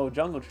didn't know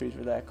jungle trees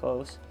were that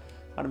close.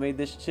 I'd have made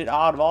this shit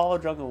out of all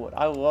jungle wood.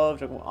 I love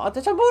jungle wood. Oh,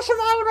 there's a mushroom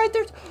island right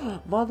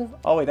there. Mother.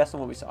 Oh wait, that's the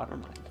one we saw. Never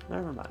mind.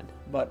 Never mind.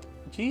 But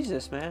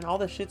Jesus, man, all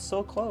this shit's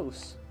so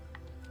close.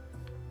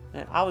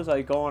 And I was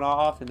like going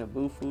off into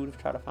Boo Food to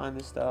try to find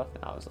this stuff,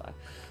 and I was like,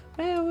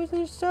 man,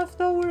 there's stuff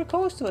nowhere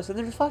close to us, and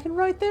they're fucking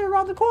right there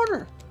around the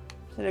corner.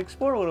 So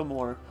explore a little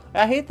more.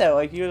 I hate that.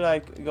 Like you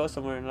like go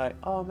somewhere and like,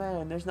 oh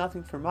man, there's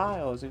nothing for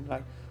miles, and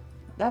like,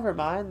 never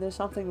mind, there's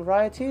something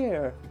right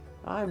here.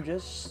 I'm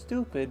just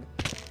stupid.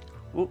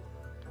 Oop,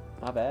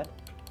 my bad.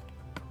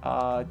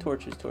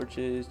 Torches.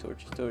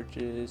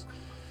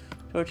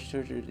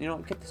 You know,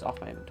 get this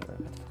off my inventory.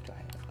 What the fuck do I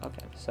have?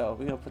 Okay, so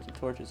we're gonna put some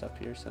torches up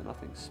here so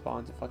nothing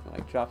spawns and fucking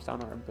like drops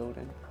down on our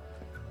building.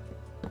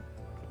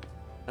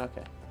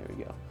 Okay, here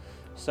we go.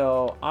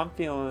 So I'm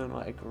feeling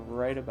like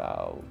right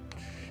about.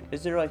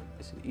 Is it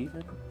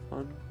even?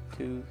 1,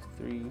 2,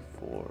 3,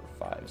 4,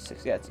 5,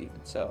 6. Yeah, it's even.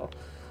 So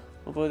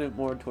we'll put it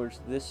more towards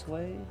this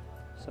way.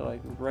 So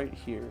like right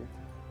here.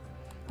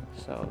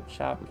 So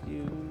chop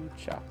you.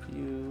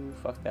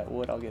 Fuck that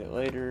wood. I'll get it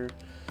later.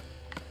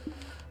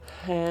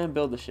 And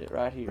build the shit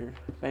right here.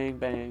 Bang,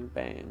 bang,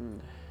 bang.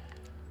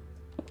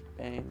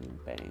 Bang,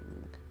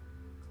 bang.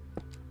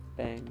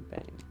 Bang,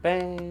 bang,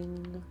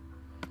 bang.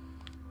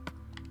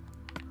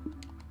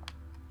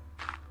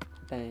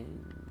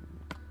 Bang.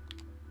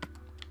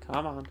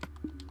 Come on.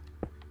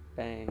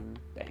 Bang,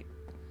 bang.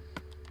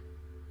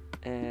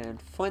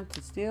 And flint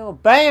and steel.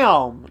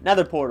 Bam!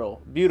 Nether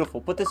portal.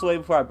 Beautiful. Put this away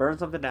before I burn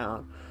something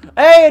down.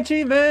 Hey,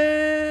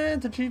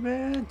 achievement!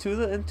 Achievement!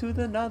 Into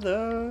the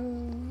nether.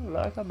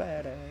 Like a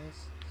badass.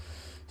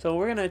 So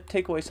we're gonna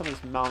take away some of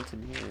this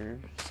mountain here,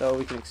 so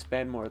we can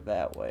expand more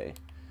that way.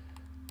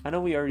 I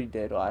know we already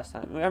did last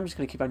time. I'm just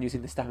gonna keep on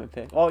using this diamond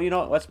pick. Oh, you know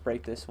what? Let's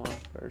break this one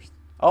first.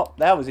 Oh,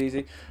 that was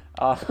easy.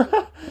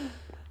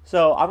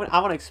 So I'm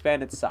gonna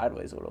expand it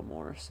sideways a little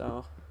more.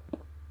 So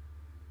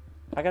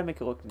I gotta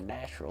make it look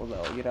natural,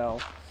 though. You know.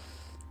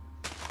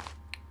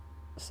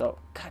 So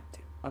god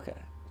damn. Okay.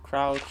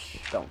 Crouch.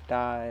 Don't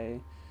die.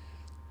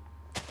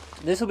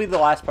 This will be the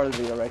last part of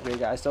the video right here,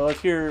 guys. So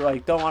if you're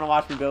like don't want to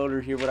watch me build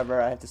or hear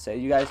whatever I have to say,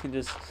 you guys can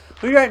just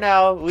leave right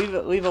now,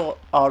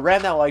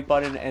 ram that like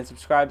button and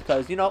subscribe,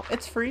 because you know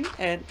it's free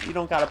and you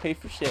don't gotta pay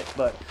for shit.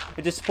 But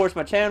it just supports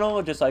my channel,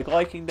 just like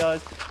liking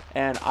does,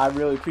 and I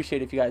really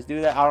appreciate if you guys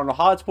do that. I don't know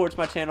how it supports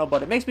my channel,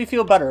 but it makes me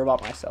feel better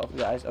about myself,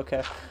 guys.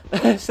 Okay,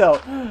 so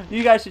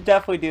you guys should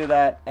definitely do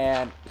that.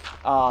 And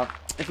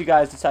if you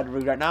guys decide to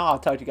read right now, I'll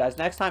talk to you guys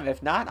next time.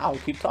 If not, I'll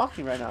keep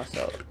talking right now.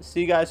 So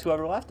see you guys,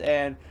 whoever left,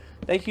 and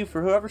thank you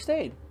for whoever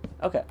stayed.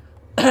 Okay,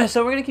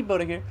 so we're gonna keep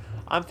building here.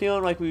 I'm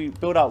feeling like we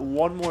build out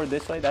one more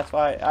this way. That's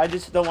why I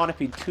just don't want to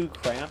be too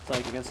cramped,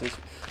 like against this.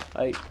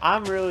 Like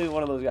I'm really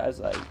one of those guys.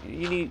 Like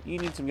you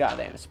need some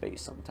goddamn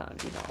space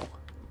sometimes, you know.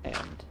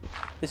 And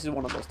this is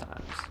one of those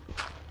times.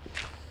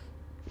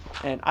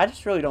 And I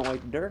just really don't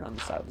like dirt on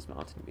the side of this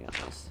mountain, to be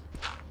honest.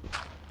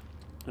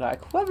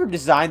 Like whoever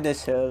designed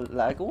this hill,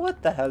 like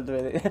what the hell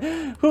do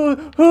they?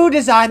 Who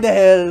designed the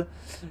hill?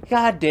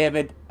 God damn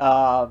it,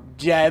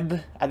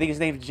 Jeb. I think his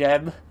name's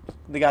Jeb,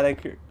 the guy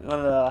that one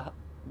of the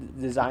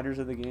designers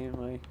of the game.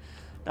 Like,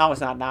 no, it's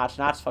not Notch.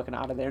 Notch's fucking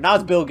out of there. Now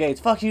it's Bill Gates.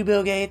 Fuck you,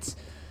 Bill Gates.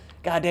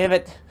 God damn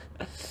it,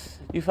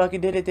 you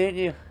fucking did it, didn't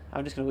you?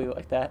 I'm just gonna leave it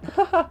like that.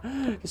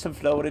 Just some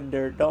floating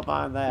dirt. Don't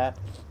mind that.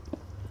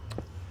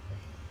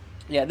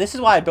 Yeah, this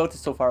is why I built it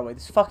so far away.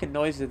 This fucking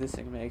noise that this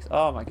thing makes.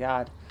 Oh my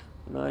god.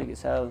 Annoying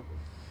as hell.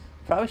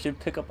 Probably should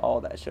pick up all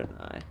that, shouldn't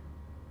I?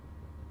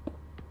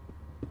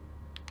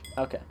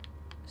 Okay.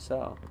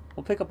 So,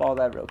 we'll pick up all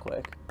that real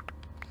quick.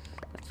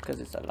 That's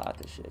because it's a lot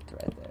of shit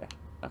right there.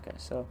 Okay,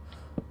 so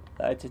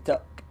light it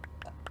up.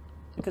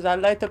 Because I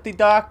light up the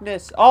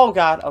darkness. Oh,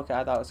 God. Okay,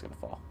 I thought it was going to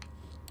fall.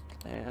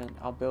 And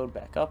I'll build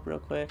back up real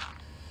quick.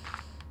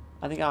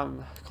 I think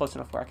I'm close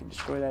enough where I can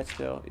destroy that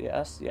still.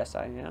 Yes, yes,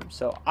 I am.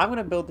 So I'm going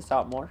to build this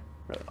out more.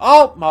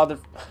 Oh, mother.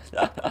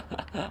 I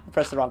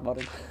pressed the wrong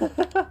button.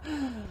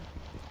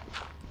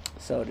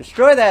 So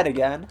destroy that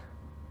again.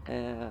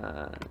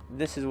 And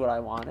this is what I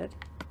wanted.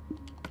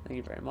 Thank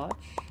you very much.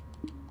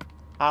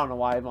 I don't know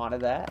why I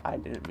wanted that. I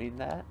didn't mean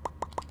that.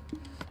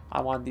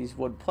 I want these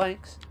wood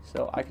planks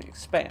so I can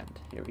expand.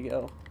 Here we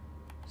go.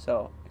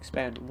 So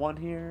expand one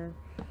here,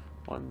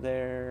 one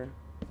there,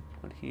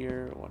 one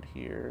here, one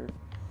here,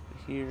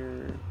 one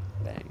here,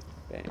 bang,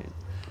 bang.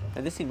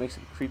 And this thing makes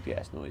some creepy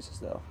ass noises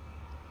though.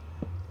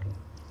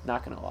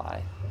 Not gonna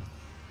lie.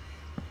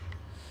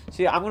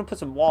 See, I'm gonna put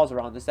some walls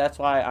around this. That's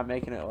why I'm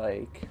making it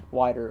like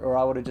wider, or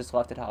I would have just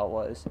left it how it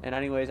was. And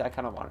anyways, I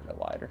kind of wanted it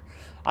wider.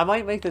 I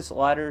might make this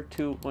ladder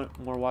too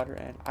more wider,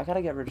 and I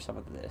gotta get rid of some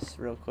of this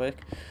real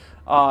quick.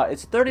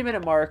 It's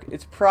 30-minute mark.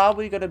 It's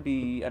probably gonna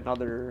be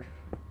another,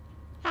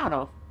 I don't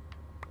know,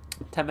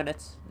 10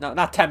 minutes. No,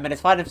 not 10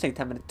 minutes. Why did I say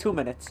 10 minutes? 2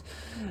 minutes.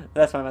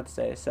 That's what I meant to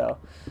say. So,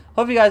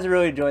 hope you guys are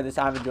really enjoying this.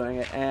 I'm enjoying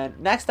it. And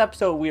next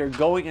episode, we are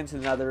going into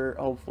the Nether,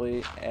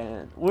 hopefully.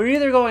 And we're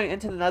either going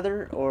into the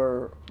Nether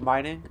or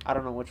mining. I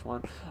don't know which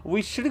one.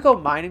 We should go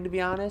mining, to be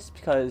honest,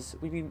 because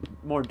we need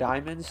more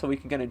diamonds so we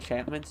can get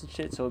enchantments and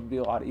shit. So it'd be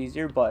a lot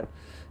easier. But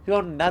if we go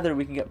to the Nether,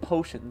 we can get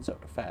potions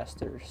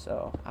faster.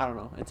 So, I don't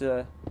know. It's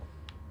a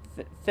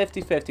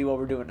 50-50 what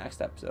we're doing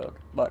next episode.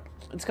 But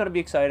it's going to be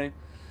exciting.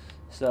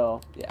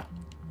 So, yeah.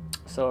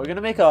 So, we're going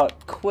to make a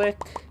quick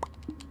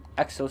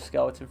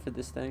exoskeleton for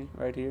this thing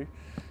right here.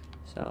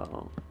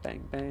 So,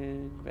 bang,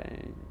 bang,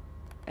 bang.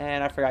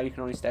 And I forgot you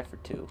can only stack for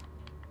 2.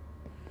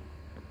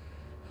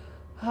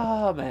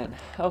 Oh, man.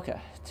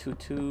 Okay. 2,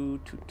 2,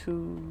 2,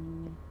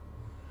 2.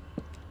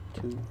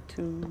 2,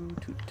 2,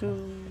 2,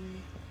 2.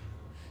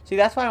 See,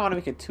 that's why I want to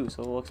make it 2,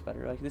 so it looks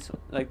better. Like, this,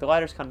 like, the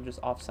ladder's kind of just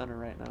off-center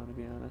right now, to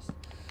be honest.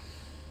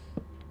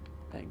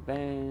 Bang,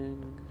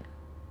 bang.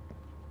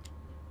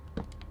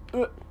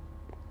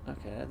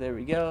 Okay, there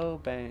we go.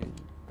 Bang,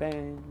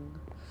 bang.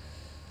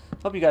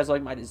 Hope you guys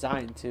like my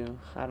design too.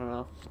 I don't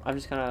know. I'm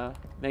just kind of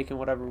making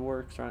whatever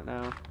works right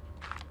now.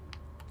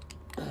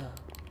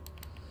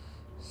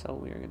 So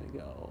we're gonna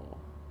go.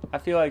 I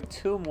feel like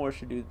 2 more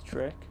should do the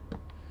trick,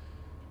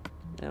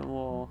 and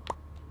we'll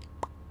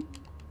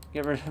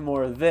get rid of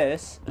more of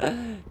this.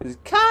 It's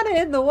kind of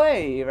in the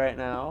way right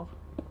now.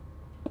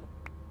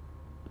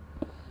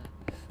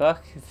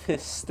 Fuck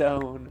this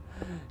stone.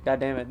 God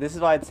damn it. This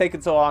is why it's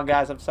taking so long,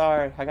 guys. I'm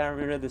sorry. I gotta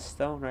get rid of this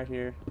stone right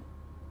here.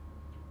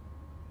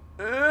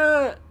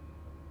 I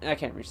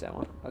can't reach that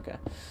one. Okay.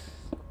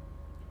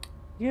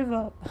 Give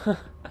up.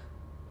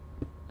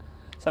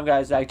 Some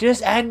guys like,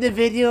 just end the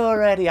video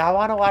already. I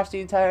want to watch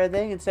the entire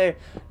thing and say,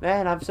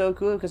 man, I'm so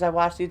cool because I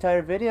watched the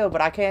entire video,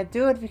 but I can't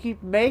do it if you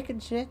keep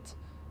making shit.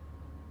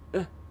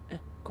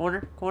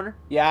 Corner, corner.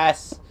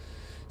 Yes.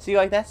 See,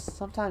 like, that's,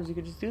 sometimes you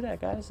can just do that,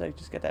 guys. Like,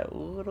 just get that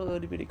little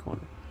itty bitty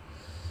corner.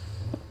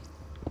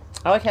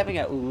 I like having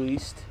at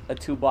least a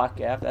 2-block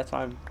gap. That's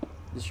why I'm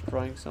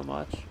destroying so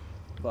much.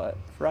 But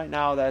for right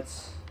now,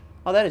 that's,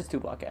 oh, that is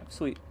 2-block gap.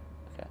 Sweet.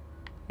 Okay.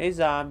 Hey,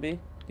 zombie.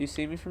 Do you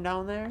see me from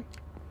down there?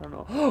 I don't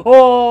know.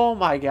 Oh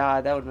my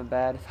god, that would have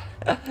been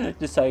bad.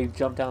 Just so you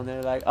jump down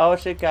there like, oh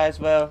shit, guys.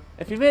 Well,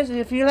 if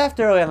you left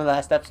early on the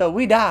last episode,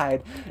 we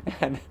died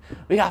and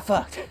we got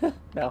fucked.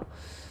 No.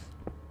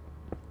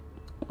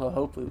 Well,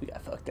 hopefully we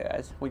got fucked,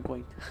 guys. Wink,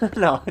 wink.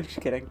 No,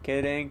 just kidding,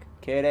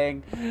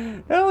 kidding.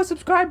 No,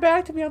 subscribe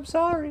back to me. I'm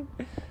sorry.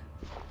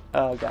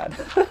 Oh god.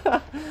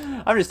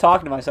 I'm just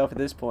talking to myself at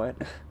this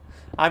point.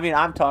 I mean,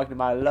 I'm talking to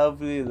my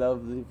lovely,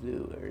 lovely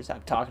viewers.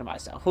 I'm talking to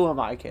myself. Who am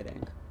I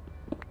kidding?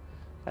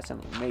 Got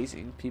some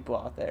amazing people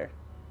out there.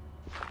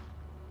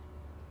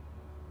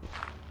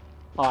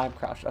 Oh, I'm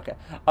crouched. Okay.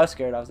 I was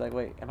scared. I was like,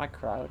 wait, am I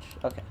crouched?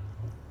 Okay.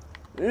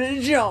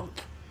 Jump!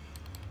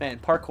 Man,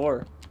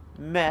 parkour.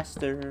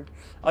 Master.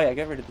 Oh, yeah,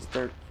 get rid of this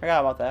dirt.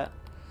 Forgot about that.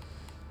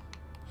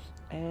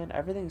 And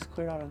everything's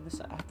cleared out on this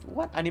side.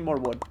 What? I need more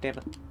wood. Damn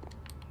it.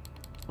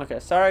 Okay,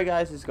 sorry,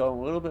 guys. It's going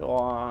a little bit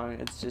long.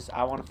 It's just,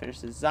 I want to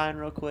finish the design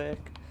real quick.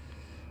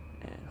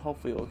 And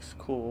hopefully it looks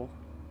cool.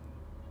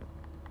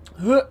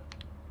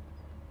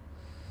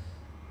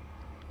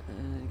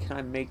 Can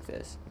I make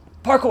this?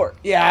 Parkour!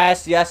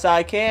 Yes, yes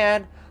I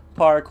can!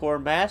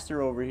 Parkour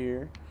master over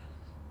here.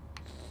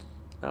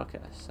 Okay,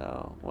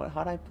 so, what?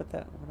 How'd I put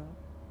that one up?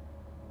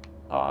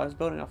 Oh, I was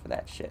building off of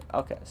that shit.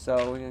 Okay,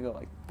 so we're gonna go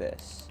like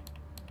this.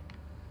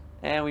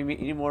 And we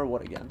need more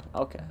wood again.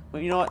 Okay,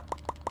 well, you know what?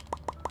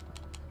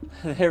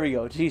 There we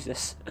go,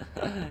 Jesus.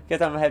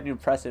 Guess I'm having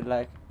to press it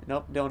like,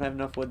 nope, don't have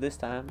enough wood this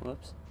time.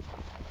 Whoops.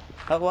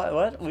 Oh,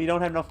 what? We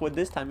don't have enough wood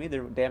this time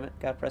either. Damn it,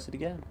 gotta press it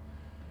again.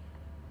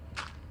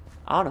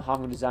 I don't know how I'm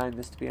gonna design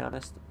this, to be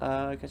honest.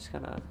 I just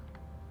kind of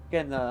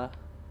getting the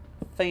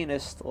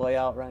faintest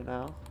layout right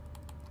now.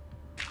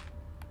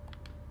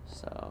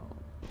 So,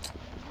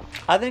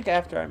 I think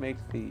after I make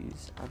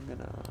these, I'm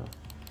gonna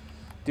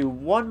do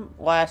one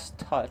last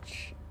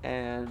touch,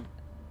 and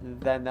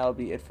then that'll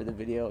be it for the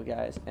video,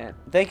 guys. And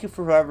thank you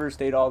for whoever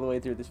stayed all the way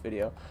through this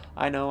video.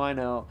 I know,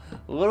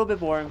 a little bit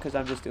boring because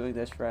I'm just doing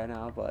this right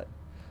now, but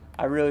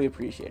I really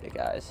appreciate it,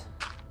 guys.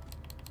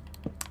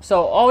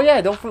 So, oh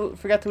yeah, don't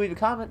forget to leave a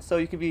comment so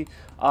you can be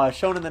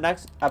shown in the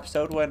next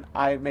episode when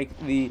I make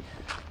the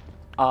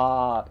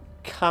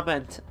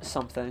comment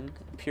something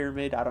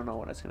pyramid. I don't know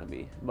what it's gonna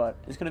be, but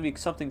it's gonna be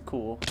something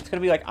cool. It's gonna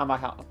be like on my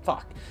house,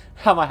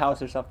 on my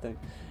house or something,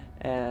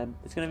 and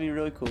it's gonna be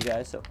really cool,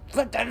 guys. So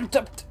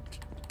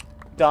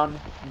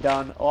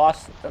done.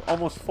 Lost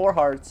almost 4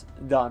 hearts.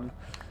 Done.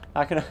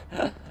 Not gonna,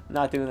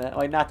 not doing that.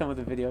 Like, not done with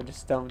the video.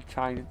 Just done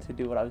trying to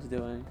do what I was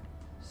doing.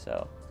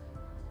 So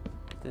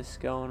this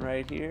going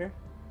right here.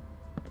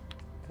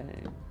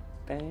 Bang,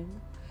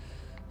 bang.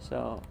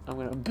 So I'm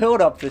gonna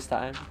build up this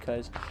time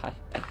because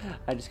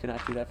I just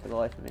cannot do that for the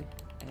life of me.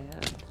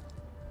 And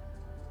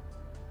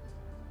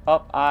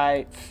oh,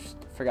 I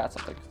forgot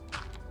something.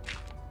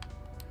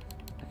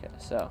 Okay,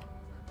 so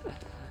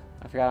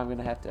I forgot I'm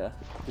gonna have to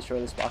destroy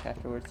this block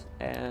afterwards.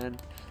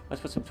 And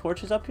let's put some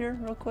torches up here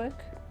real quick.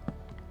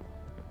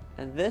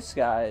 And this,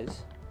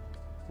 guys,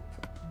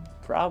 will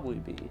probably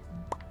be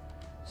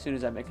as soon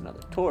as I make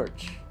another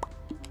torch,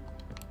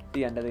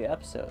 the end of the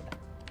episode.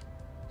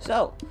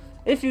 So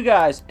if you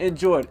guys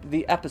enjoyed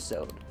the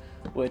episode,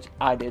 which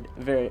I did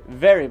very,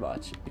 very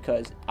much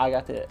because I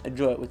got to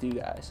enjoy it with you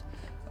guys,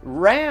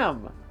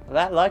 ram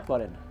that like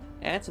button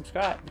and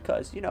subscribe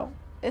because, you know,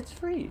 it's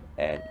free.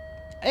 And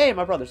hey,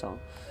 my brother's home.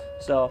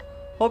 So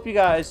hope you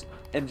guys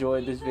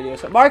enjoyed this video.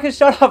 So Marcus,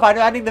 shut up. I'm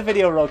ending the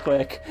video real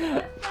quick.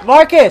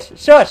 Marcus,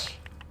 shush.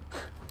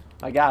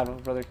 My God, my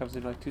brother comes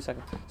in like 2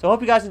 seconds. So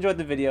hope you guys enjoyed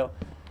the video.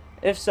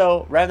 If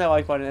so, ram that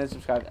like button and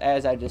subscribe,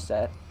 as I just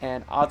said.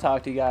 And I'll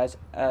talk to you guys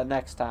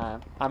next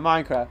time on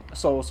Minecraft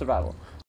Solo Survival.